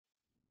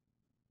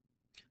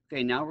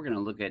Okay, now we're going to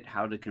look at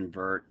how to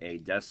convert a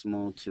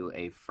decimal to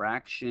a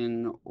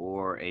fraction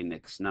or a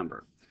mixed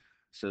number.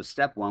 So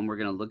step one, we're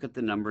going to look at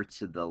the number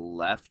to the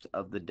left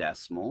of the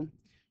decimal.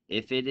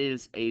 If it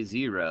is a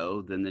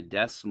 0, then the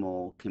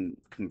decimal can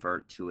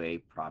convert to a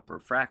proper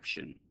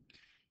fraction.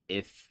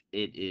 If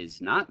it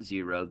is not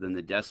 0, then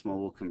the decimal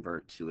will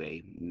convert to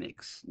a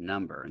mixed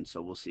number. And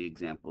so we'll see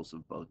examples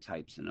of both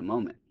types in a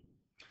moment.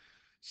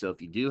 So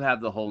if you do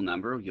have the whole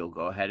number, you'll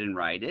go ahead and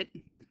write it.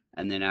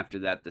 And then after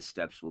that, the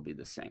steps will be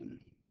the same.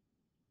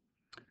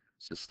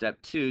 So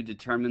step two,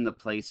 determine the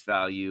place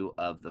value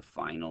of the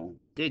final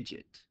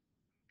digit.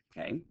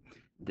 Okay,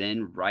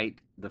 then write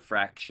the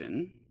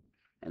fraction.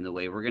 And the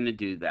way we're going to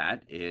do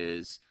that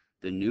is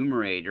the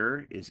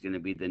numerator is going to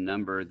be the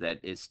number that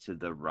is to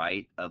the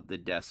right of the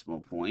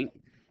decimal point,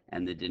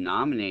 and the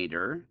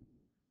denominator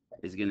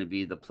is going to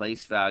be the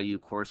place value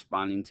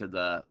corresponding to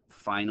the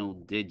final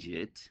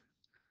digit.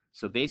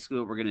 So basically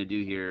what we're going to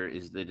do here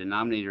is the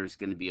denominator is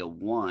going to be a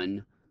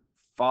 1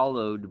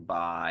 followed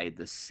by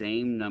the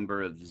same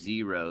number of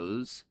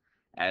zeros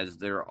as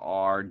there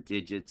are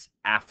digits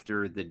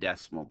after the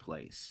decimal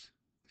place.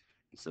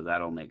 So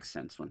that'll make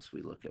sense once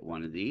we look at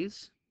one of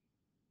these.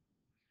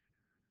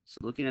 So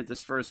looking at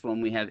this first one,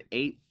 we have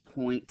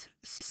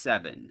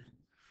 8.7.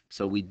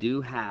 So we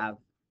do have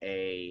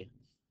a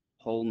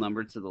whole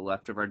number to the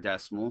left of our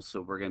decimal,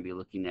 so we're going to be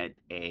looking at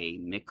a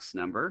mixed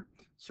number.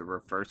 So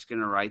we're first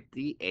going to write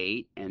the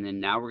 8, and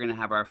then now we're going to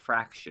have our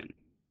fraction.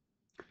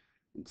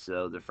 And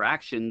so the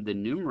fraction, the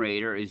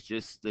numerator is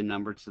just the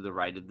number to the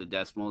right of the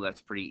decimal.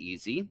 That's pretty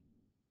easy.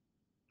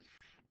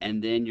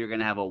 And then you're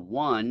going to have a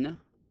 1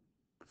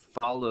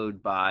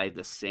 followed by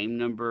the same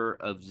number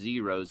of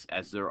zeros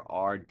as there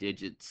are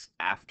digits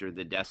after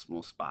the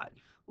decimal spot.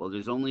 Well,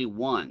 there's only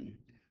 1,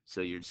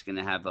 so you're just going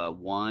to have a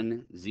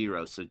 1,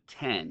 0, so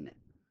 10.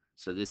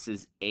 So this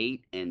is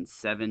 8 and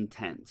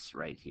 7/10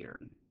 right here.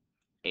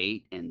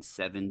 8 and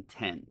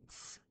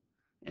 7/10,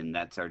 and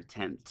that's our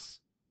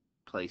tenths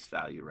place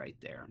value right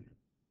there.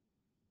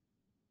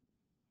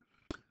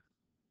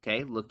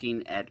 Okay,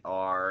 looking at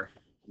our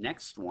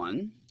next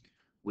one,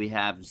 we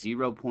have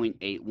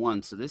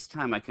 0.81. So this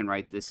time I can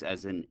write this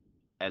as a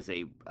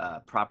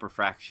proper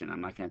fraction.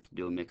 I'm not going to have to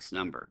do a mixed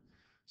number.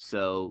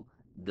 So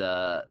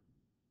the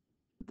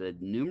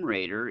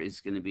numerator is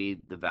going to be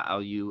the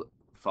value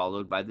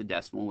followed by the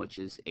decimal, which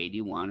is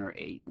 81 or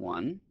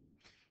 81.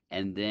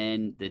 And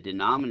then the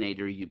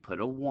denominator, you put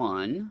a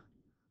 1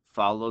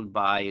 followed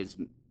by is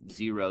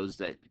zeros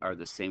that are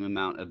the same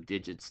amount of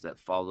digits that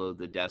follow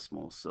the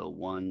decimal. So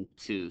 1,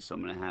 2. So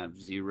I'm going to have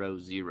 0,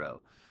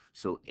 0.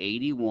 So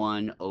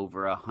 81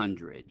 over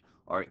 100,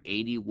 or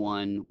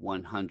 81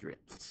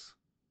 100ths.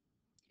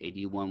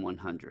 81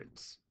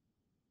 100ths.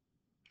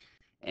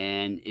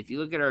 And if you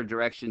look at our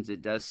directions,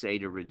 it does say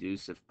to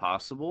reduce if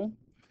possible.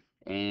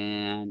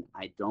 And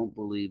I don't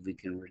believe we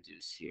can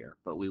reduce here,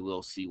 but we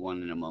will see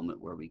one in a moment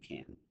where we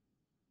can.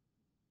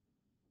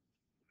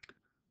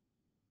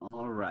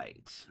 All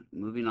right,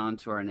 moving on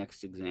to our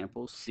next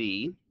example,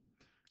 C.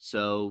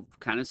 So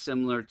kind of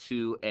similar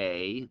to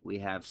A, we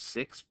have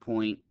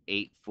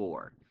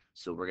 6.84.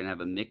 So we're going to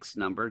have a mixed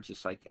number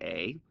just like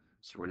A.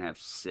 So we're going to have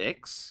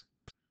 6,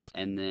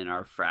 and then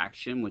our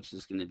fraction, which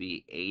is going to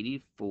be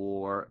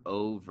 84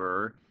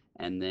 over,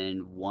 and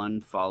then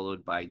 1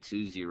 followed by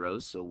 2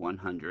 zeros, so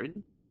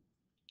 100.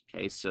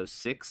 Okay, so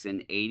 6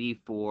 and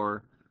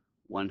 84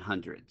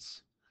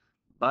 100ths.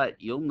 But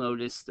you'll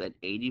notice that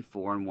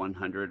 84 and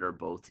 100 are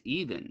both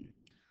even.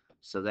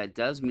 So that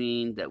does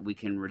mean that we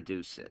can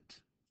reduce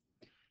it.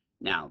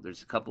 Now,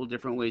 there's a couple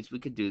different ways we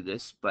could do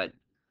this, but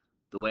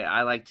the way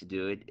I like to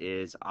do it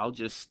is I'll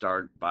just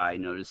start by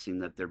noticing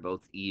that they're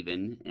both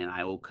even, and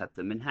I will cut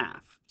them in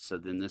half. So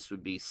then this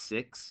would be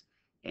 6,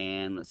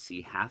 and let's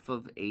see, half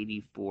of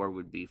 84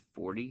 would be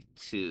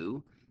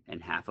 42,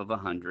 and half of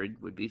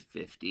 100 would be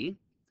 50,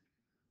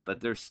 but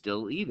they're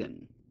still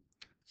even.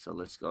 So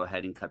let's go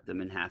ahead and cut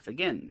them in half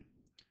again.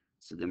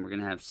 So then we're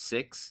going to have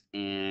 6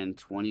 and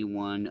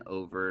 21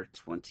 over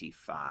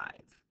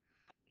 25.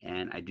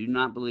 And I do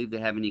not believe they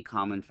have any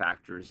common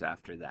factors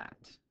after that.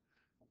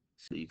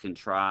 So you can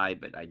try,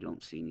 but I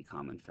don't see any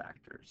common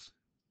factors.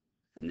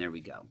 And there we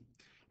go.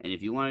 And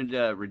if you wanted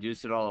to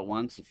reduce it all at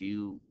once, if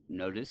you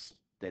notice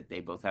that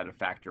they both had a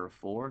factor of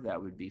 4, that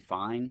would be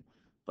fine.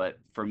 But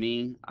for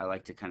me, I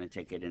like to kind of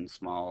take it in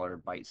smaller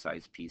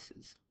bite-sized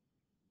pieces.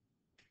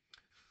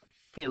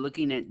 Okay,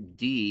 looking at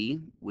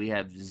D, we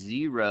have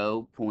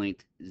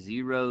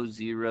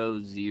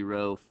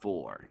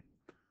 0.0004.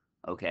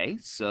 Okay,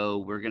 so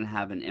we're going to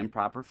have an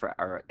improper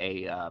or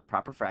a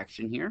proper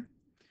fraction here.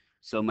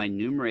 So my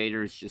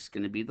numerator is just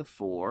going to be the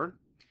 4,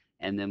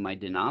 and then my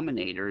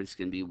denominator is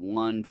going to be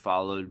 1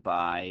 followed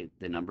by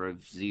the number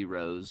of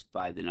zeros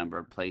by the number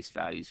of place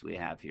values we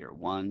have here.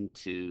 1,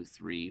 2,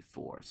 3,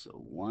 4. So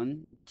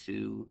 1,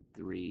 2,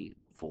 3,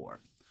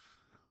 4.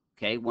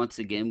 Okay, once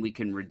again, we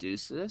can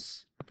reduce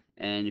this.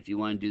 And if you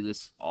want to do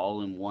this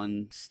all in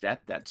one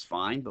step, that's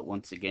fine. But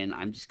once again,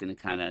 I'm just going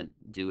to kind of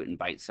do it in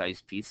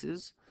bite-sized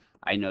pieces.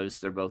 I notice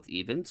they're both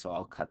even, so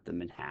I'll cut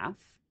them in half.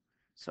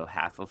 So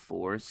half of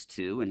 4 is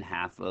 2, and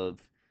half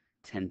of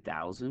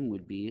 10,000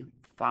 would be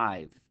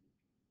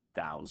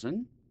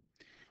 5,000.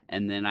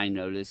 And then I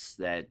notice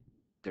that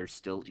they're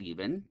still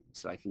even,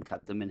 so I can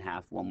cut them in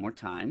half one more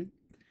time.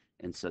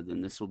 And so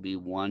then this will be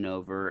 1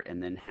 over,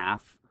 and then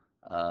half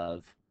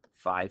of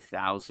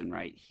 5,000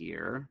 right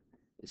here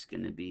is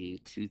going to be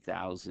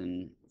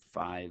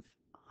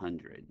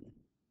 2,500.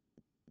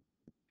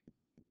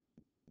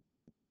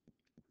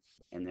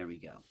 And there we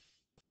go.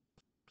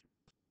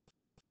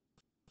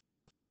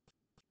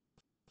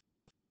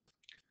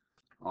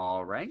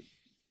 All right,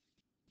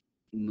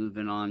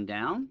 moving on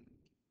down.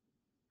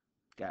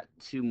 Got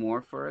two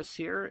more for us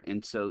here.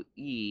 And so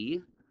E,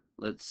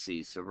 let's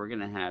see. So we're going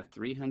to have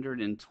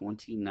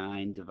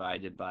 329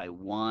 divided by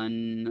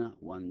 1,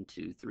 1,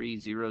 2, 3,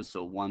 0,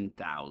 so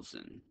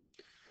 1,000.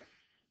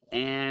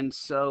 And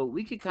so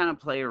we could kind of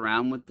play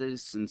around with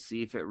this and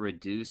see if it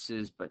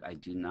reduces, but I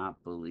do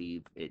not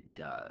believe it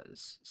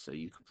does. So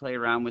you can play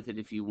around with it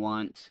if you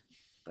want,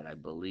 but I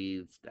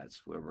believe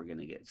that's where we're going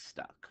to get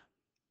stuck.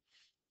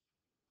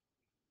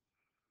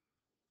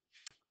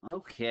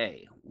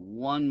 Okay,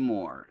 one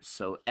more.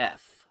 So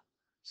F.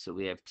 So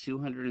we have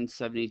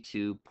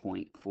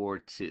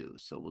 272.42.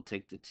 So we'll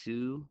take the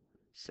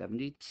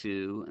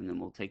 272 and then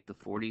we'll take the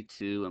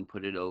 42 and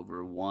put it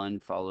over 1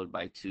 followed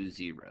by 2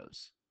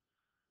 zeros.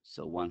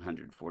 So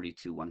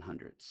 142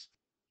 100ths.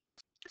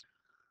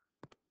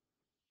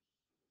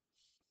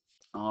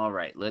 All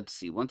right, let's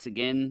see. Once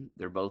again,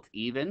 they're both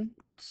even.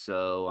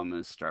 So I'm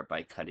going to start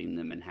by cutting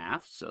them in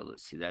half. So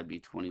let's see, that'd be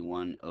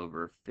 21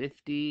 over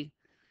 50.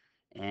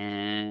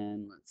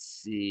 And let's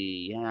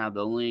see, yeah,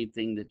 the only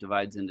thing that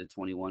divides into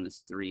 21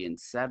 is 3 and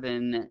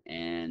 7,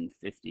 and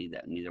 50,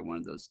 that neither one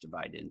of those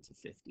divide into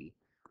 50.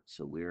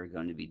 So we're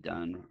going to be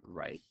done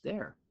right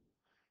there.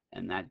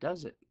 And that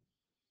does it.